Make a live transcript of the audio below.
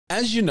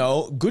As you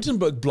know,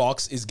 Gutenberg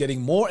blocks is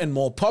getting more and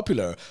more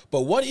popular,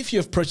 but what if you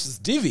have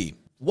purchased Divi?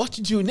 What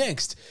to do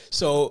next?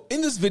 So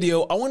in this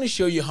video, I want to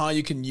show you how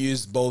you can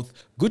use both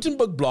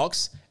Gutenberg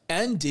blocks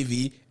and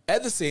Divi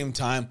at the same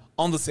time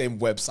on the same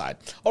website.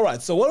 All right,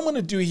 so what I'm going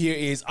to do here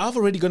is I've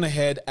already gone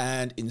ahead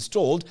and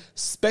installed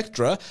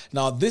Spectra.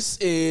 Now, this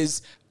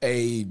is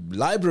a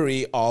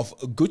library of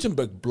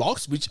Gutenberg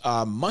blocks which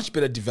are much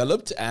better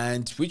developed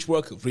and which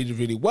work really,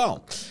 really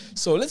well.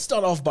 So let's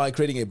start off by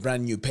creating a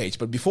brand new page.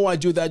 But before I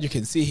do that, you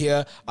can see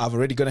here, I've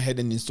already gone ahead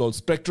and installed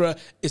Spectra.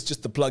 It's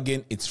just the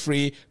plugin. It's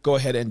free. Go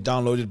ahead and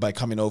download it by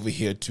coming over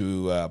here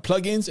to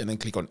plugins and then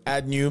click on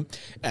add new,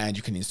 and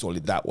you can install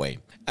it that way.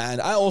 And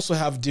I also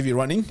have Divi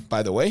running,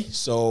 by the way.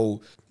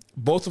 So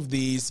both of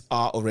these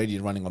are already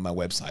running on my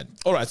website.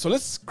 All right, so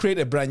let's create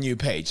a brand new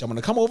page. I'm going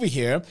to come over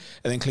here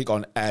and then click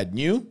on add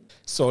new.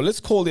 So let's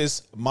call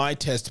this my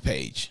test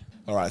page.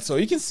 All right, so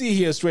you can see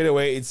here straight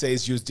away it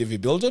says use Divi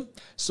Builder.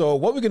 So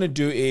what we're going to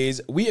do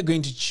is we are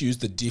going to choose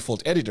the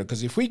default editor,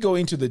 because if we go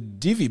into the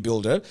Divi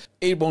Builder,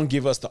 it won't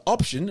give us the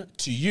option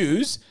to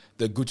use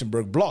the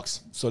Gutenberg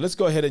blocks. So let's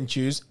go ahead and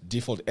choose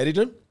default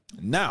editor.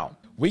 Now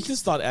we can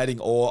start adding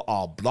all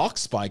our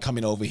blocks by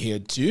coming over here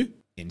to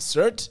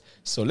insert.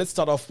 So let's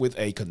start off with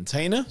a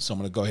container. So I'm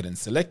going to go ahead and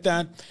select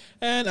that,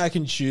 and I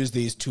can choose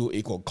these two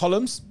equal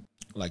columns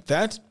like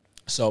that.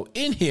 So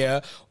in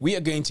here, we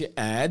are going to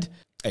add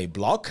a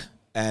block,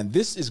 and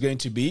this is going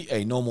to be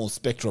a normal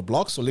Spectra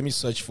block. So let me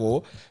search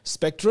for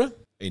Spectra.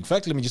 In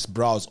fact, let me just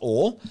browse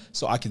all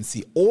so I can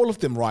see all of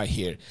them right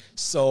here.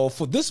 So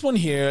for this one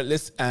here,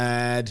 let's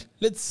add,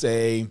 let's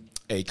say,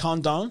 a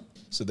countdown.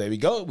 So there we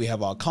go. We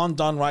have our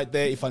countdown right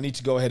there. If I need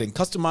to go ahead and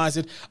customize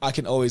it, I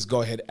can always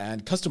go ahead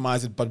and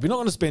customize it, but we're not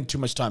going to spend too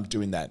much time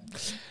doing that.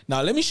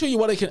 Now, let me show you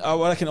what I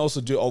can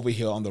also do over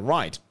here on the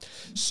right.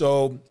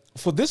 So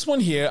for this one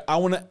here, I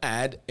want to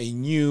add a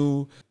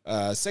new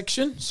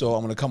section. So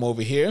I'm going to come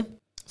over here.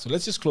 So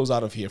let's just close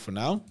out of here for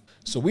now.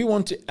 So we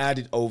want to add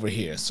it over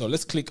here. So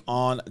let's click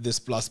on this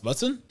plus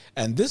button.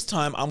 And this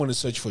time I'm going to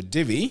search for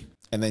Divi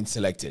and then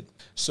select it.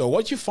 So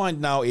what you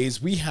find now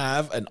is we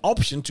have an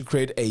option to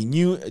create a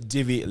new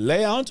Divi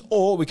layout,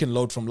 or we can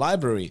load from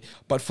library.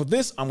 But for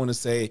this, I'm going to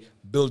say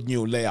build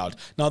new layout.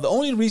 Now, the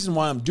only reason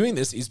why I'm doing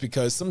this is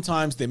because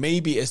sometimes there may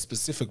be a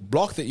specific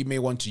block that you may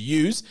want to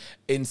use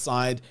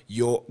inside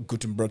your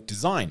Gutenberg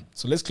design.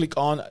 So let's click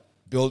on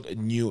build a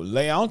new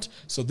layout.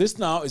 So this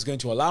now is going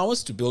to allow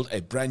us to build a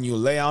brand new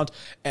layout,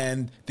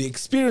 and the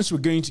experience we're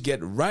going to get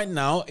right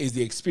now is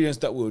the experience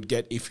that we would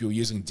get if you're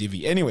using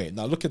Divi anyway.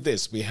 Now look at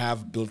this. We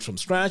have build from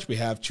scratch, we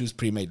have choose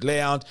pre-made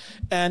layout,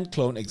 and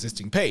clone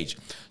existing page.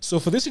 So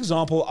for this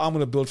example, I'm going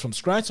to build from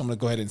scratch. I'm going to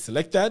go ahead and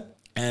select that,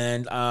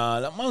 and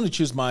I'm going to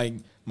choose my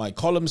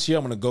columns here.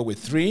 I'm going to go with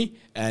 3,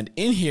 and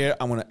in here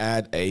I'm going to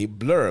add a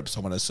blurb. So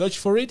I'm going to search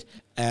for it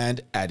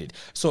and add it.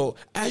 So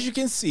as you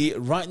can see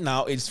right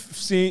now, it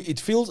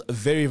feels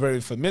very, very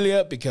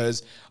familiar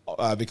because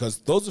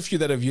those of you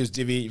that have used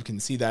Divi, you can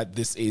see that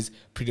this is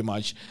pretty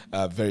much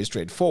very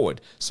straightforward.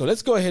 So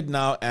let's go ahead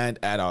now and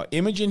add our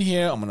image in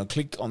here. I'm going to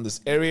click on this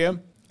area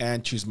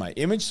and choose my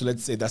image. So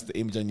let's say that's the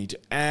image I need to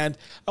add.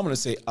 I'm going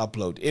to say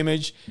upload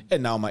image,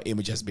 and now my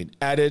image has been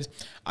added.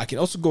 I can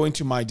also go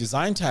into my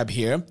design tab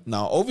here.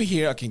 Now over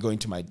here, I can go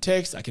into my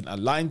text, I can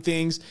align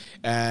things,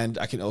 and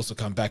I can also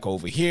come back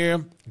over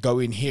here, go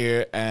in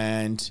here,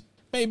 and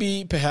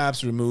maybe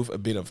perhaps remove a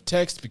bit of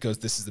text because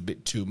this is a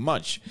bit too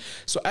much.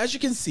 So as you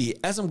can see,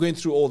 as I'm going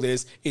through all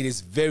this, it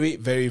is very,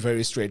 very,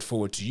 very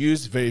straightforward to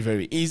use, very,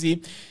 very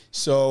easy.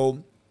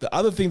 So the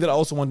other thing that I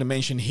also want to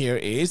mention here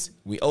is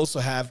we also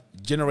have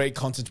generate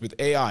content with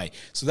AI.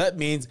 So that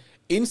means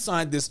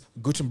inside this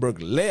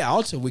Gutenberg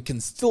layout, we can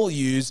still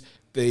use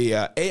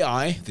the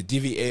AI, the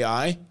Divi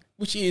AI,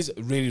 which is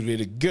really,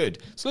 really good.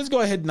 So let's go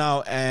ahead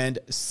now and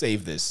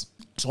save this.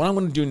 So what I'm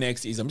going to do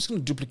next is I'm just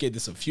going to duplicate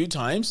this a few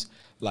times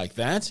like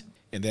that.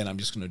 And then I'm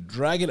just going to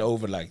drag it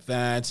over like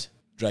that,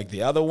 drag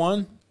the other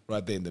one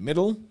right there in the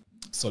middle.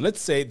 So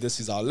let's say this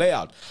is our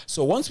layout.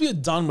 So once we are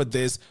done with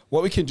this,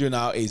 what we can do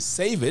now is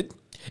save it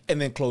and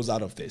then close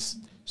out of this.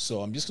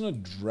 So I'm just going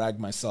to drag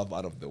myself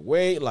out of the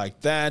way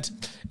like that.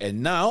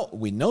 And now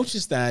we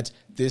notice that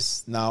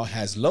this now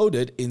has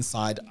loaded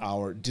inside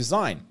our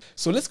design.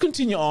 So let's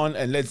continue on,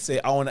 and let's say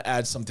I want to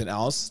add something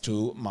else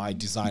to my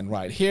design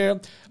right here.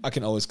 I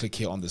can always click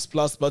here on this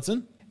plus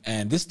button.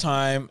 And this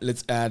time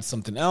let's add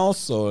something else.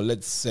 So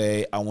let's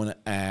say I want to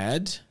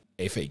add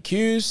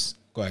FAQs.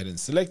 Go ahead and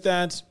select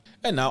that.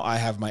 And now I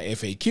have my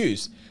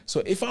FAQs.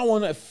 So if I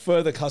want to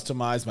further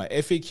customize my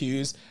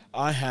FAQs,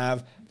 I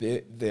have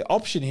the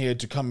option here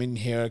to come in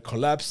here,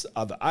 collapse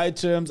other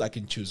items. I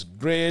can choose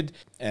grid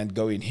and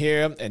go in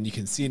here, and you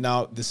can see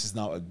now this is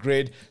now a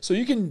grid. So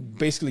you can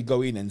basically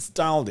go in and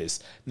style this.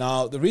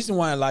 Now, the reason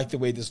why I like the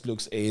way this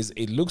looks is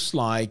it looks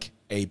like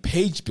a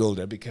page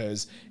builder,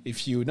 because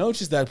if you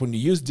notice that when you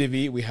use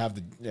Divi, we have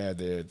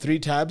the 3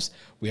 tabs.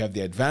 We have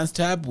the advanced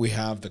tab, we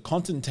have the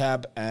content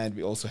tab, and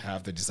we also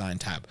have the design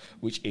tab,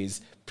 which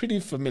is pretty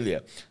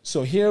familiar.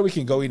 So here we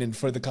can go in and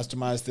further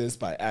customize this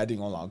by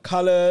adding all our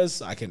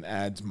colors. I can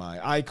add my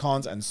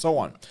icons and so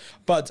on.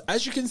 But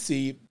as you can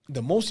see,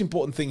 the most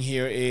important thing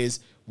here is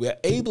we're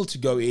able to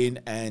go in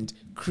and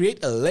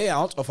create a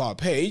layout of our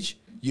page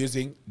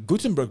using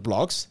Gutenberg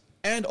blocks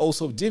and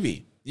also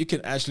Divi. You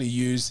can actually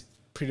use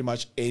pretty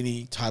much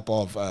any type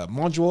of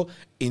module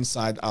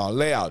inside our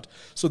layout.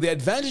 So the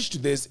advantage to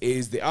this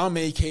is there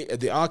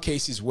are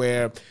cases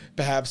where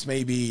perhaps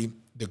maybe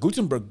the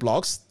Gutenberg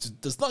blocks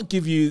does not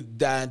give you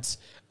that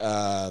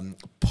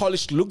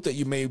polished look that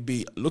you may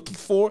be looking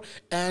for,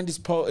 and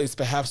it's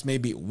perhaps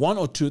maybe 1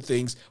 or 2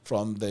 things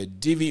from the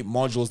Divi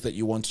modules that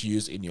you want to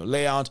use in your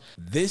layout.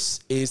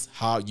 This is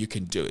how you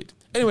can do it.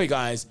 Anyway,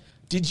 guys,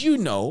 did you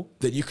know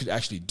that you could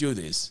actually do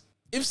this?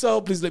 If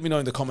so, please let me know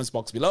in the comments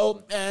box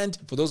below. And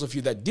for those of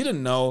you that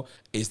didn't know,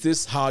 is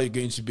this how you're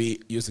going to be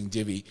using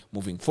Divi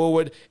moving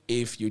forward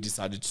if you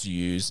decided to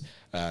use,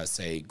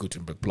 say,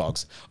 Gutenberg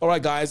blocks? All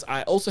right, guys,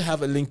 I also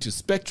have a link to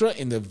Spectra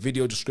in the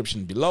video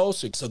description below.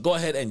 So go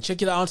ahead and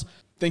check it out.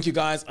 Thank you,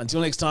 guys. Until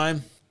next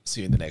time,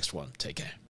 see you in the next one. Take care.